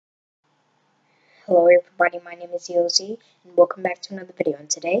Hello everybody, my name is Yosi, and welcome back to another video. And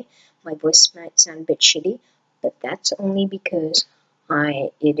today, my voice might sound a bit shitty, but that's only because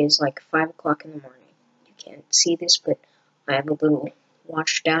it is like 5 o'clock in the morning. You can't see this, but I have a little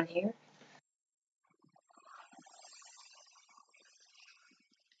watch down here.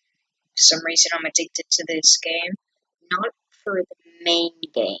 For some reason, I'm addicted to this game. Not for the main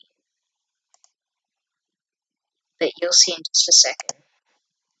game, but you'll see in just a second.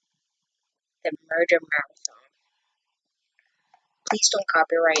 The Murder Marathon. Please don't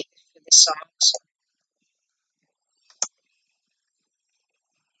copyright for the songs.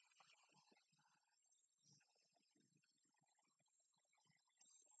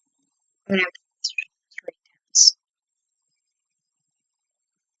 I'm gonna have 3 times.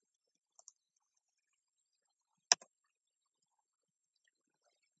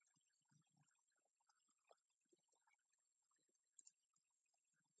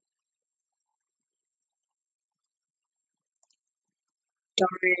 Don't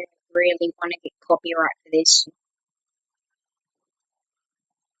really want to get copyright for this.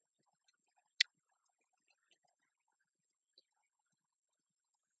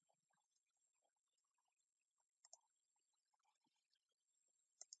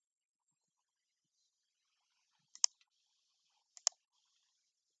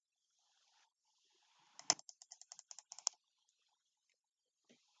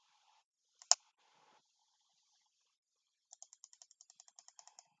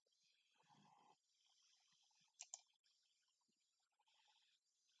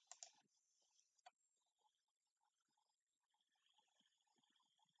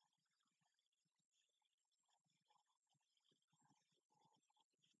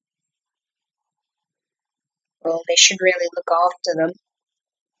 Well, they should really look after them.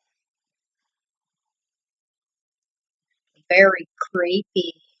 Very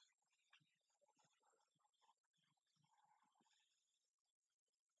creepy.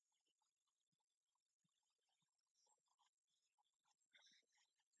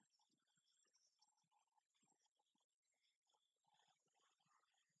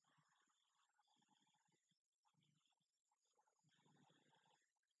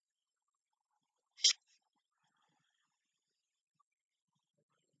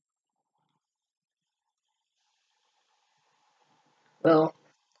 Well,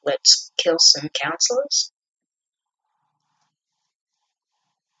 let's kill some counselors.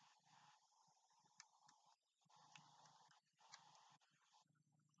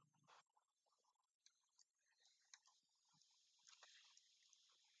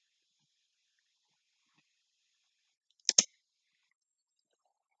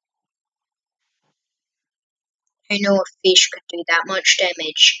 I know a fish could do that much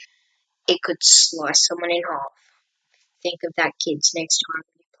damage. It could slice someone in half. Think of that, kids, next time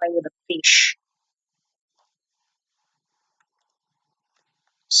you play with a fish.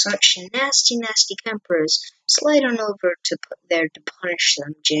 Such nasty, nasty campers. Slide on over to put there to punish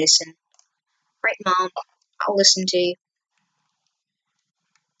them, Jason. Right, Mom? I'll listen to you.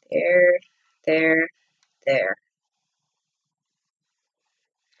 There, there, there.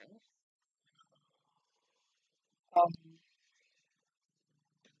 Um,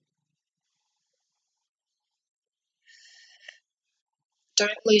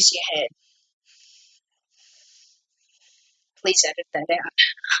 don't lose your head. Please edit that out.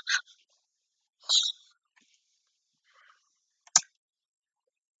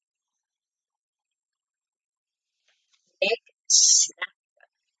 Nick snap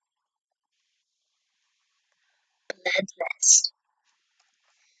deadliest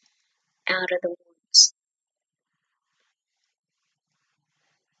out of the woods.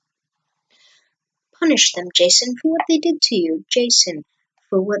 Punish them, Jason, for what they did to you. Jason,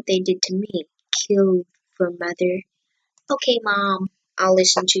 for what they did to me. Kill for mother. Okay, Mom. I'll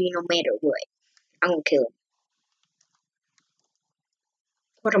listen to you no matter what. I'm gonna kill him.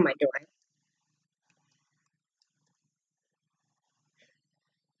 What am I doing?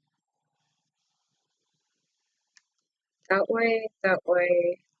 That way, that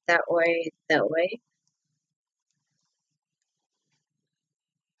way, that way, that way.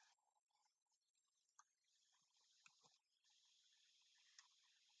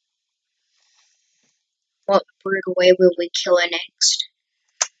 What brutal way will we kill her next?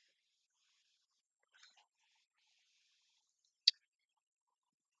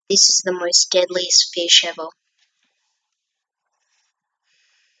 This is the most deadliest fish ever.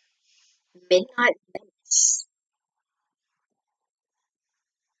 Midnight Menace.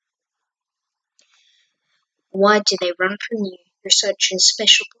 Why do they run from you? You're such a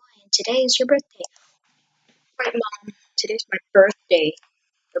special boy, and today is your birthday. Right, Mom. Today's my birthday,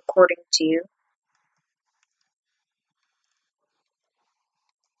 according to you.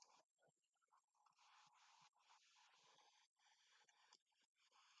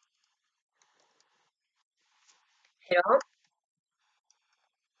 Head on.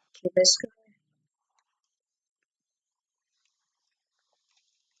 Kill this guy.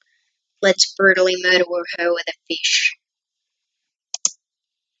 Let's brutally murder her with a fish.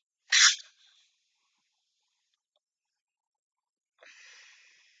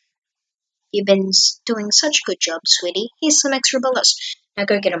 You've been doing such a good job, sweetie. Here's some extra bullets. Now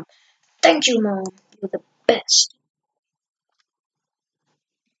go get him. Thank you, Mom. You're the best.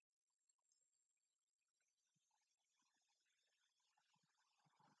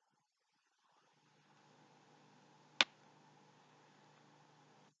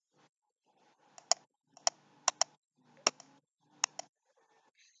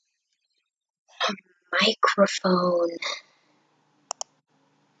 Microphone.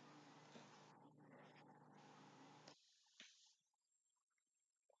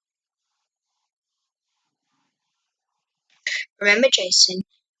 Remember, Jason,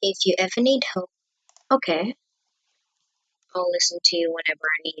 if you ever need help, okay, I'll listen to you whenever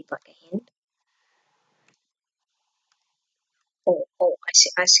I need, like, a hint. Oh,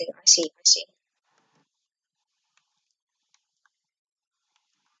 I see.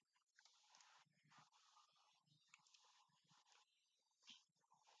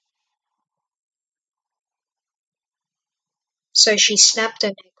 So she snapped her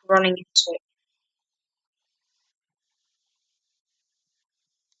neck running into it.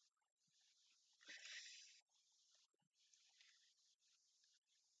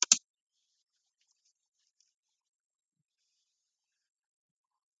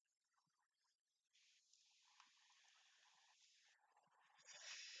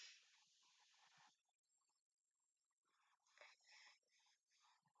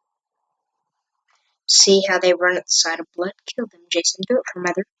 See how they run at the sight of blood? Kill them, Jason. Do it for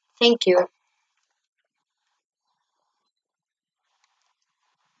Mother. Thank you.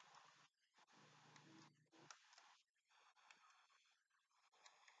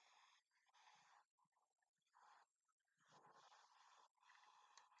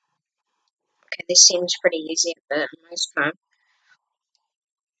 Okay, this seems pretty easy, but most time.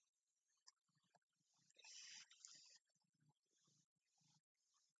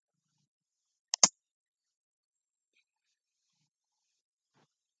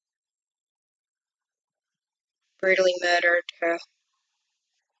 Brutally murdered her.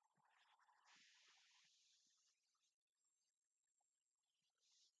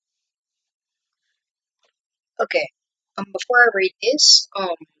 Okay, before I read this, I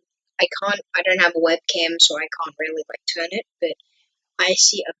don't have a webcam, so I can't really, like, turn it, but I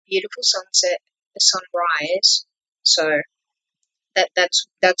see a beautiful sunset, a sunrise, so that's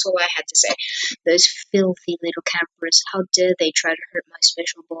all I had to say. Those filthy little cameras, how dare they try to hurt my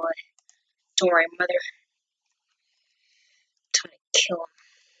special boy. Don't worry, Mother, trying to kill him.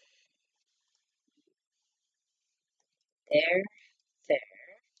 There, there,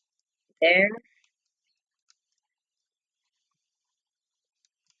 there.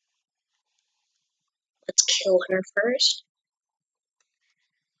 Let's kill her first.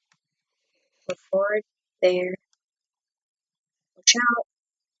 Move forward, there. Watch out.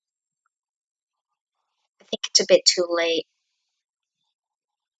 I think it's a bit too late.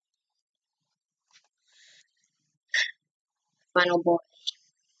 Final boy.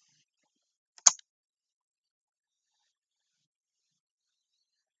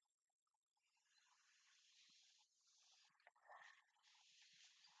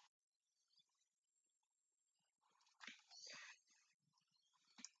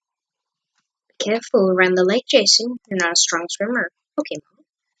 Careful around the lake, Jason. You're not a strong swimmer. Okay, Mom.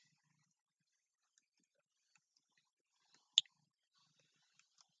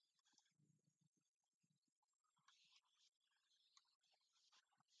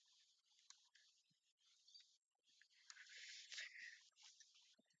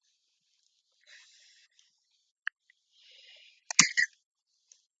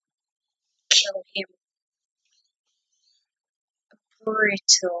 Kill him.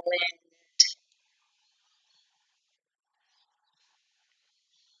 Brutal end.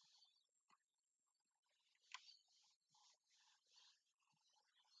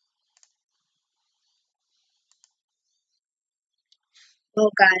 Well,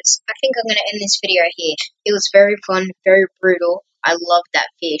 guys, I think I'm going to end this video here. It was very fun, very brutal. I love that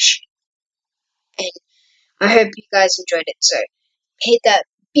fish. And I hope you guys enjoyed it. So, hit that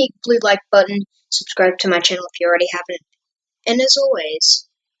big blue like button. Subscribe to my channel if you already haven't. And as always,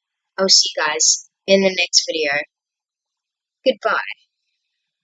 I'll see you guys in the next video. Goodbye.